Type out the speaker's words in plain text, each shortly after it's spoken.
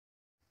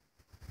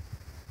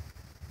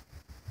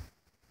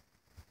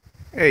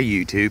Hey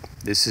YouTube,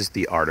 this is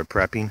the art of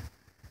prepping.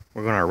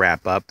 We're going to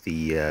wrap up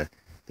the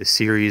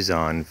series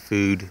on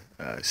food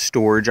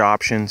storage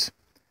options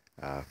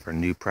for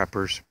new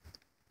preppers,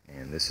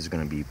 and this is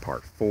going to be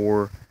part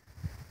 4.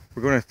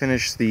 We're going to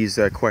finish these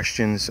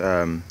questions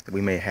that we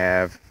may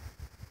have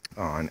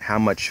on how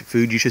much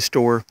food you should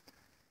store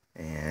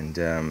and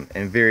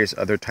various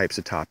other types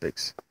of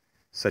topics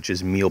such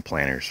as meal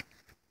planners.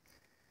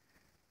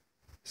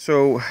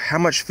 So how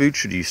much food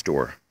should you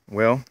store?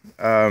 Well,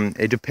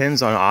 it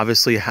depends on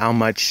obviously how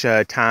much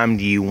time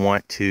do you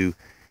want to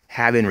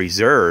have in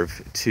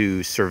reserve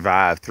to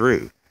survive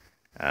through.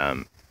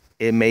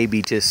 It may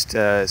be just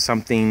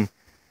something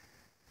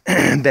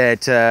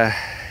that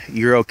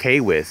you're okay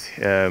with,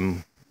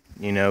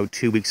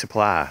 2-week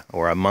supply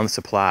or a month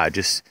supply.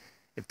 Just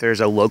if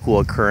there's a local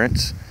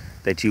occurrence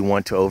that you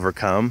want to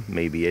overcome,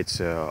 maybe it's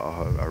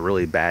a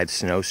really bad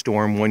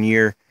snowstorm one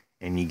year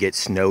and you get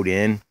snowed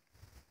in.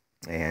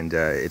 And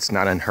it's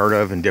not unheard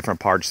of in different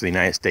parts of the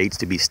United States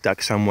to be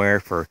stuck somewhere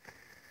for,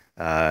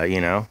 5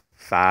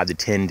 to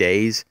 10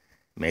 days,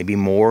 maybe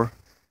more.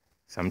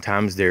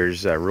 Sometimes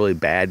there's really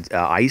bad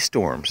ice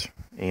storms,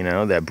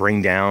 that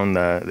bring down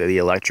the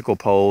electrical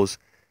poles.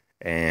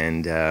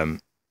 And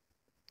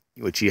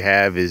what you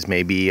have is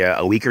maybe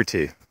a week or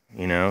two.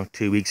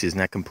 2 weeks is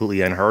not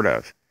completely unheard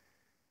of.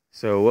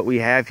 So what we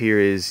have here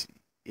is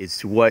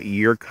it's what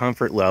your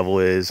comfort level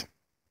is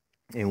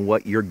and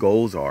what your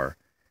goals are.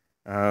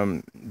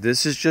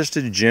 This is just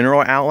a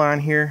general outline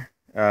here.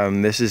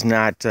 This is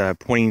not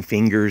pointing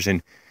fingers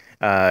and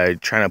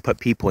trying to put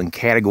people in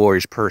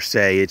categories per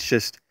se. It's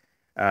just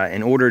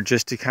in order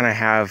just to kind of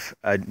have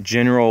a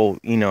general,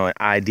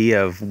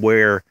 idea of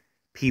where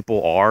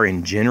people are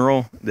in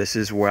general. This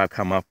is where I've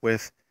come up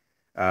with.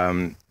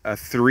 A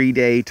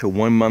 3-day to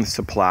 1 month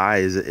supply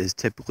is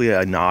typically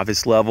a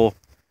novice level.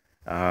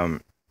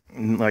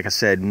 Like I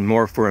said,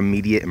 more for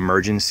immediate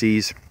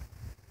emergencies.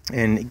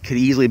 And it could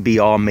easily be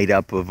all made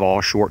up of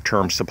all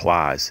short-term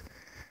supplies,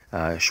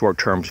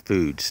 short-term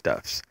food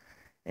stuffs.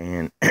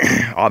 And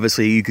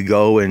obviously you could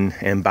go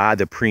and buy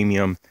the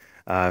premium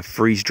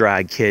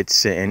freeze-dried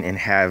kits and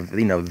have,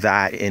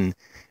 that in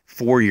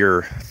for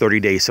your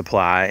 30-day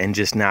supply and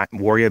just not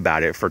worry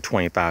about it for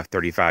 25,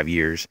 35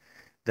 years.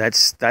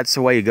 That's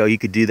the way to go. You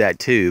could do that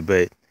too,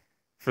 but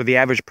for the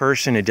average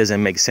person, it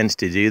doesn't make sense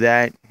to do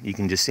that. You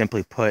can just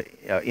simply put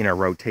in a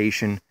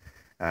rotation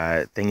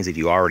things that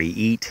you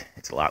already eat.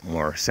 It's a lot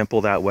more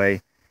simple that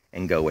way,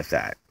 and go with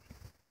that.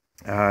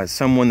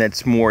 Someone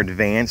that's more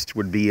advanced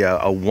would be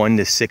a 1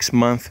 to 6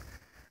 month,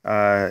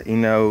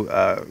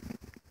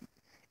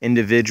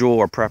 individual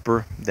or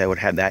prepper that would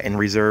have that in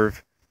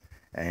reserve,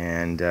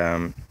 and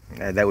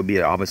that would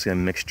be obviously a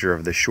mixture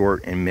of the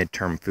short and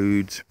mid-term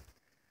foods.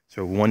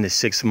 So 1 to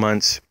 6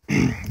 months.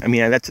 I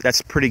mean,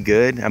 that's pretty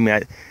good. I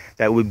mean,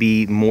 that would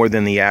be more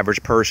than the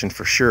average person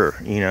for sure.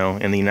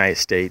 In the United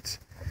States.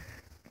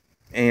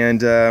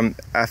 And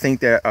I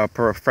think that a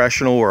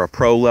professional or a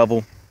pro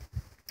level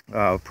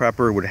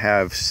prepper would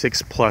have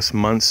 6+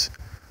 months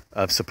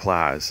of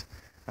supplies,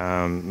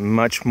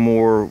 much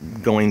more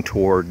going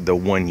toward the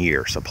 1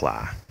 year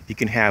supply. If you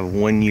can have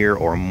 1 year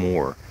or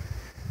more,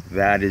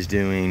 that is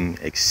doing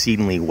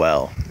exceedingly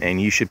well,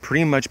 and you should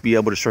pretty much be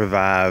able to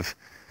survive,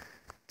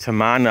 to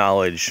my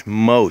knowledge,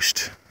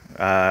 most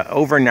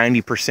over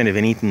 90% of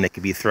anything that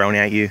could be thrown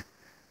at you.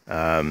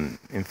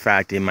 In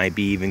fact, it might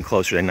be even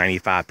closer to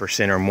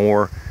 95% or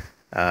more.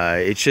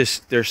 It's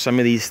just there's some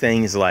of these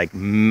things like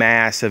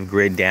massive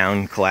grid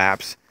down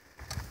collapse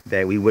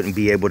that we wouldn't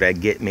be able to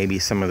get maybe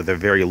some of the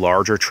very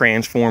larger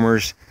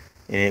transformers,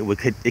 and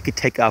it could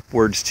take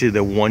upwards to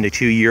the 1 to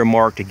 2 year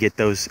mark to get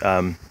those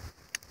from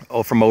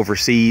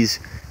overseas,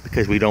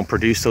 because we don't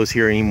produce those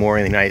here anymore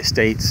in the United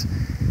States.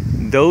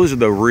 Those are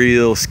the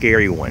real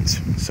scary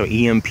ones. So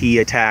EMP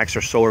attacks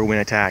or solar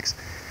wind attacks.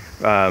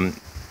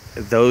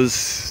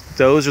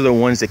 Those are the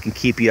ones that can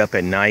keep you up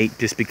at night,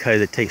 just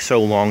because it takes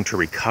so long to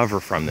recover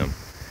from them.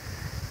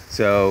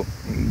 So,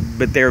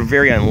 but they're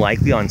very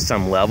unlikely on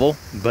some level,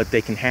 but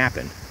they can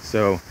happen.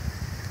 So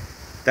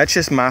that's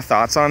just my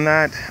thoughts on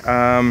that.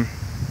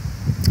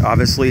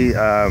 Obviously,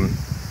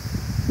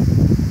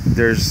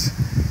 there's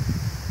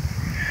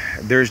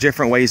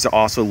different ways to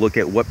also look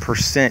at what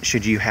percent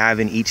should you have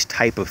in each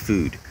type of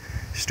food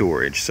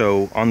storage.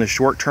 So on the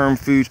short-term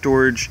food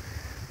storage,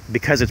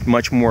 because it's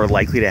much more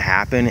likely to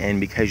happen, and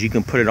because you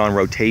can put it on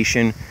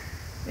rotation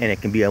and it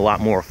can be a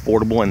lot more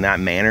affordable in that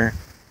manner,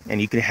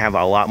 and you can have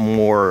a lot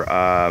more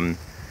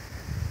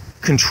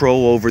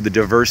control over the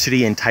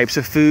diversity and types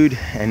of food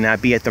and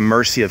not be at the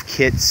mercy of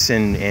kits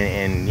and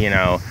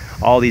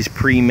all these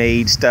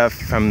pre-made stuff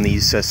from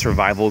these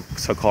survival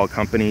so-called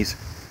companies.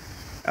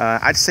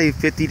 I'd say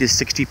 50 to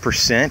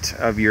 60%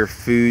 of your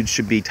food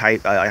should be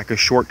like a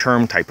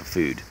short-term type of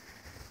food.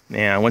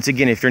 Now, once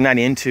again, if you're not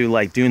into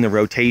like doing the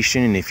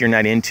rotation, and if you're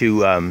not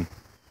into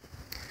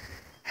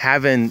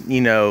having,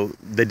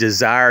 the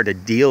desire to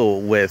deal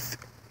with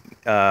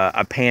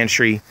a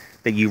pantry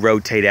that you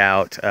rotate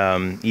out,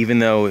 even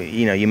though,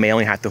 you may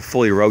only have to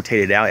fully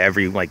rotate it out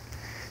every like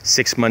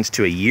 6 months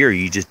to a year,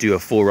 you just do a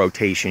full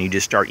rotation, you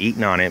just start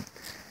eating on it.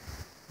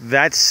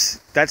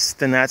 That's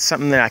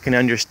something that I can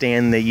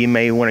understand that you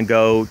may want to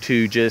go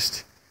to,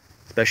 just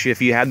especially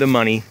if you have the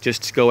money,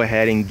 just go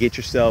ahead and get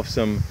yourself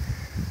some,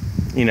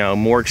 you know,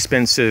 more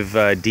expensive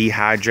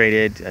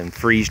dehydrated and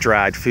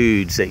freeze-dried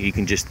foods that you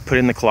can just put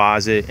in the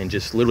closet and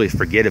just literally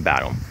forget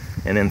about them,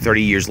 and then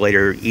 30 years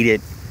later eat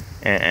it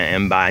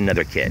and buy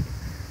another kit.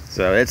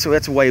 So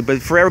that's a way.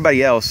 But for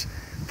everybody else,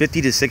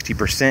 50 to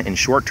 60% in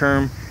short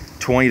term,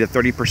 20 to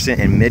 30%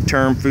 in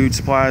mid-term food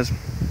supplies,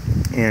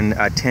 and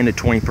 10 to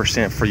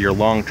 20% for your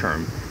long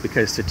term,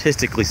 because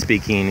statistically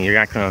speaking, you're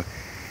not going to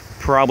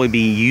probably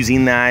be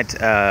using that,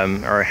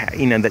 or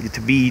you know, that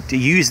to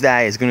use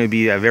that is going to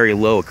be a very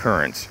low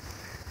occurrence,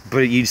 but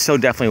you so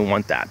definitely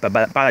want that. But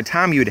by the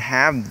time you would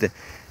have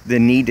the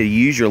need to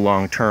use your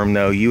long term,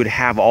 though, you would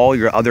have all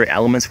your other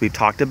elements we've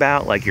talked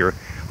about, like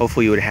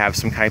hopefully you would have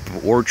some type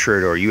of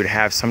orchard, or you would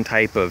have some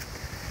type of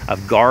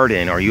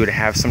garden, or you would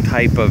have some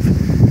type of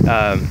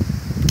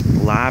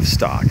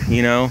livestock,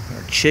 you know,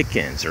 or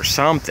chickens or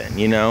something,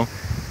 you know.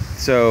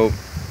 So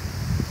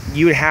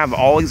you would have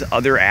all these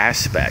other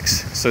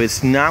aspects. So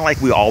it's not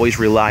like we always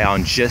rely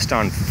on just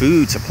on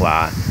food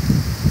supply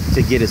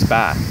to get us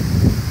by.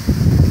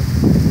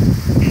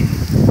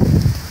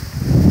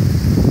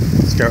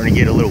 It's starting to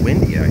get a little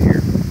windy out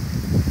here.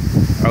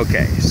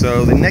 Okay,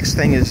 so the next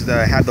thing is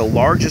to have the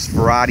largest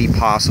variety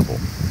possible.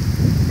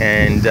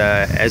 And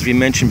as we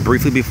mentioned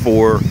briefly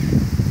before,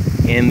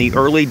 in the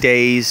early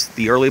days,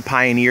 the early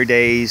pioneer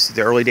days,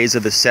 the early days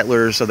of the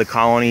settlers of the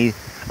colonies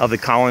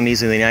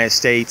in the United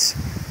States,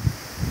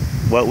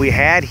 what we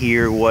had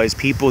here was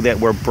people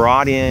that were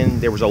brought in.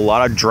 There was a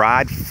lot of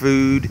dried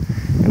food,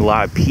 and a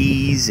lot of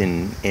peas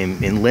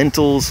and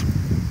lentils.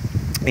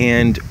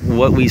 And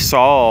what we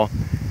saw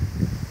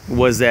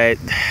was that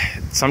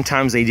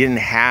sometimes they didn't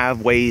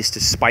have ways to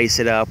spice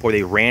it up, or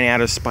they ran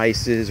out of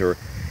spices, or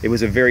it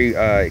was a very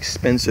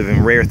expensive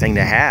and rare thing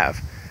to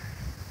have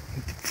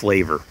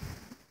flavor.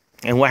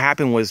 And what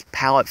happened was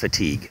palate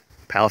fatigue.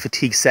 Palate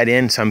fatigue set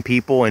in some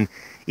people, and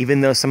even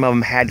though some of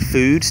them had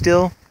food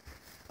still,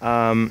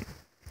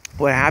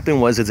 what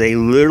happened was that they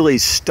literally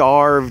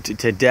starved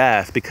to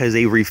death because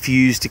they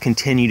refused to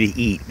continue to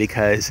eat,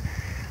 because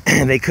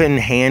they couldn't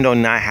handle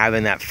not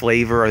having that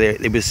flavor, or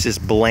it was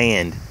just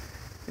bland.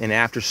 And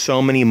after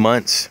so many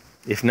months,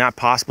 if not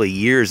possibly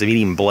years of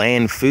eating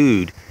bland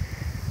food,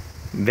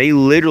 they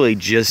literally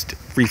just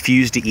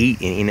refused to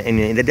eat.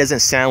 And that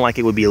doesn't sound like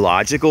it would be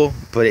logical,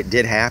 but it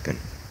did happen.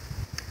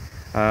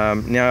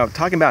 Now,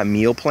 talking about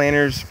meal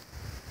planners,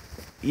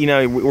 you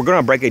know, we're going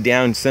to break it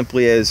down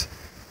simply as,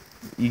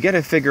 you got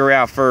to figure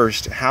out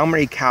first how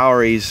many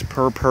calories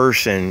per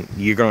person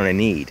you're going to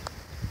need.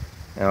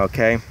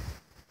 Okay?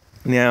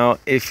 Now,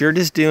 if you're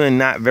just doing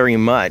not very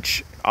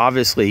much,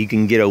 obviously you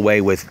can get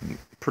away with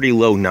pretty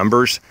low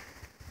numbers.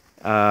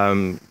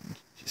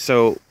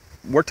 So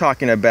we're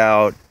talking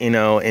about, you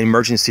know,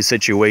 emergency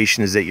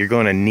situations that you're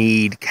going to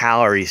need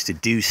calories to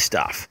do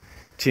stuff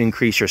to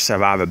increase your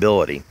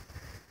survivability.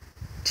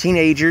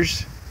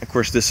 Teenagers, of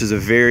course, this is a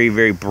very,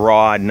 very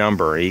broad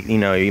number. You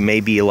know, you may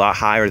be a lot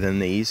higher than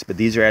these, but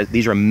these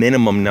are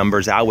minimum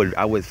numbers. I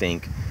would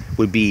think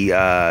would be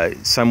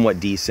somewhat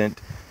decent.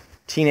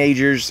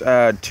 Teenagers,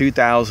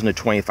 2,000 to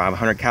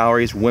 2,500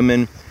 calories.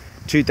 Women,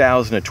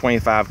 2,000 to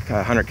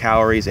 2,500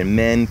 calories, and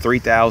men,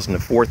 3,000 to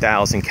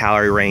 4,000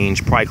 calorie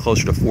range. Probably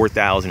closer to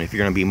 4,000 if you're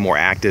going to be more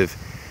active,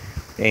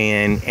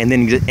 and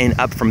then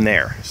up from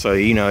there. So,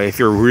 you know, if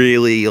you're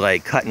really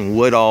like cutting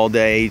wood all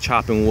day,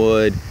 chopping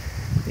wood,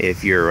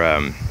 if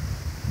you're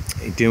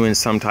doing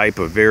some type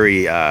of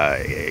very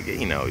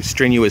you know,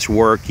 strenuous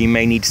work, you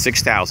may need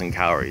 6,000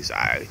 calories.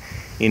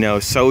 You know,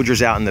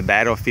 soldiers out in the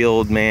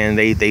battlefield, man,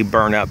 they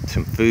burn up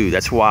some food.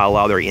 That's why a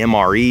lot of their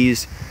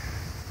MREs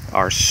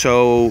are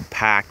so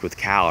packed with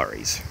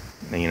calories.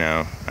 You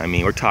know, I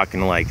mean, we're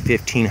talking like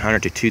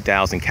 1,500 to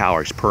 2,000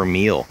 calories per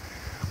meal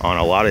on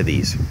a lot of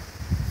these.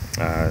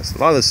 So a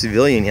lot of the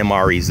civilian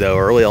MREs, though,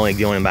 are really only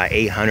going about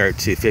 800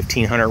 to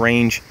 1,500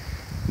 range.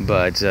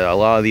 But a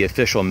lot of the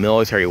official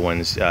military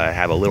ones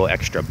have a little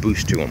extra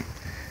boost to them.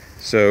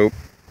 So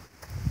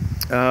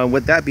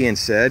with that being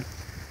said,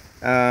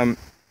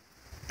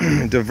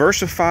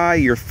 diversify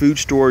your food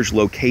storage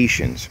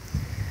locations.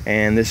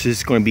 And this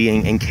is going to be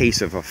in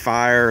case of a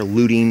fire,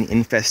 looting,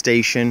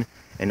 infestation,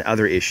 and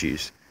other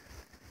issues.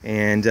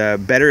 And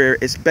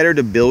it's better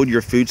to build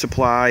your food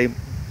supply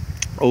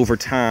over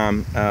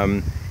time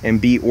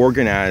and be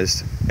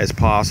organized as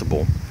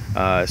possible.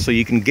 So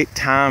you can get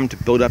time to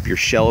build up your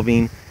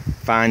shelving,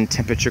 find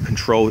temperature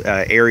control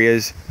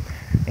areas,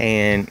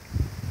 and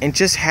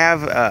just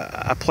have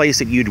a place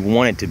that you'd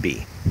want it to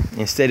be,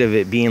 instead of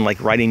it being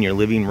like right in your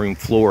living room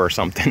floor or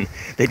something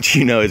that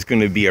you know is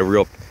going to be a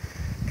real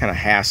kind of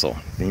hassle,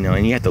 you know,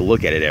 and you have to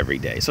look at it every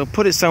day. So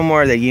put it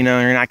somewhere that you know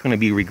you're not going to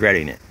be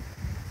regretting it.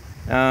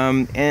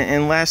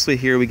 And lastly,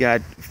 here we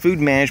got food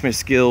management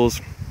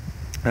skills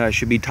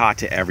should be taught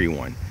to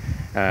everyone.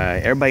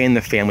 Everybody in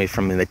the family,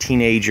 from the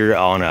teenager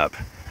on up,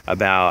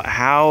 about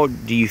how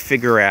do you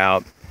figure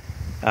out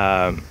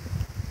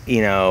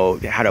you know,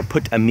 how to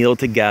put a meal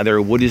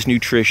together, what is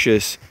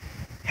nutritious,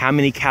 how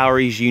many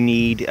calories you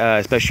need,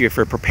 especially if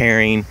you're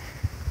preparing,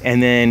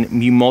 and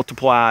then you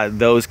multiply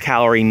those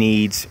calorie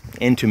needs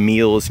into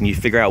meals, and you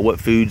figure out what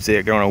foods that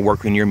are going to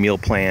work in your meal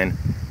plan.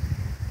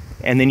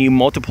 And then you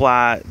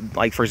multiply,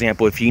 like for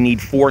example, if you need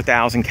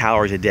 4,000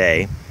 calories a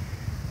day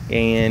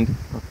and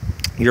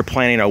you're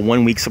planning a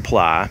 1 week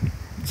supply,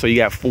 so you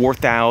got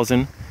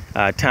 4,000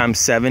 times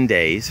 7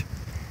 days,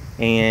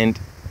 and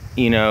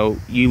you know,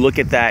 you look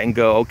at that and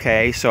go,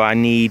 okay, so I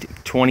need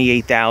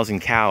 28,000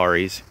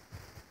 calories.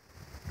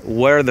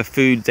 What are the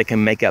foods that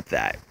can make up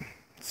that?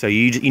 So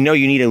you know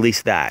you need at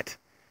least that.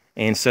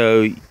 And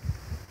so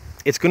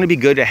it's going to be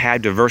good to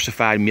have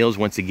diversified meals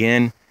once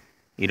again.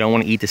 You don't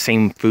want to eat the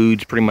same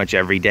foods pretty much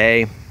every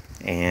day.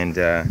 And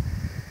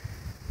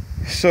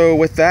so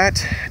with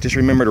that, just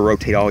remember to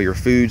rotate all your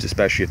foods,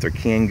 especially if they're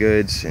canned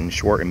goods and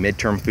short and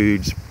midterm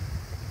foods.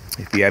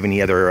 If you have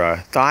any other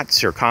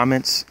thoughts or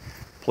comments,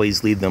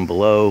 please leave them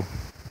below.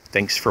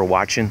 Thanks for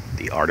watching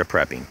The Art of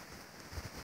Prepping.